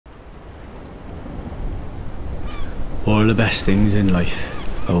All the best things in life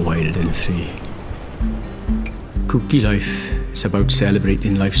are wild and free. Kookylife is about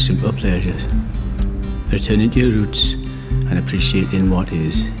celebrating life's simple pleasures, returning to your roots and appreciating what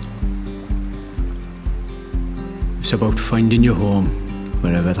is. It's about finding your home,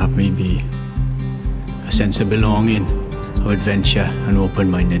 wherever that may be. A sense of belonging, of adventure and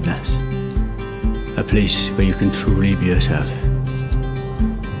open-mindedness. A place where you can truly be yourself.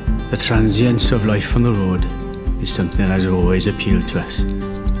 The transience of life on the road is something that has always appealed to us.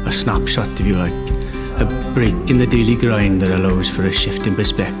 A snapshot, if you like. A break in the daily grind that allows for a shift in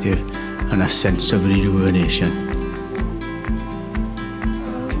perspective and a sense of rejuvenation.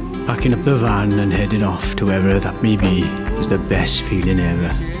 Packing up the van and heading off to wherever that may be is the best feeling ever.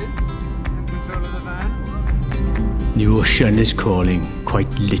 The ocean is calling,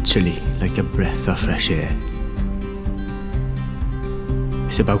 quite literally, like a breath of fresh air.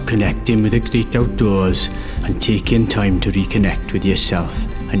 It's about connecting with the great outdoors and taking time to reconnect with yourself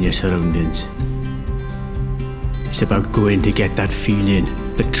and your surroundings. It's about going to get that feeling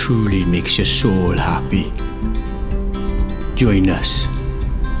that truly makes your soul happy. Join us.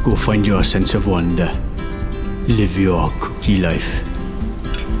 Go find your sense of wonder. Live your Kooky life.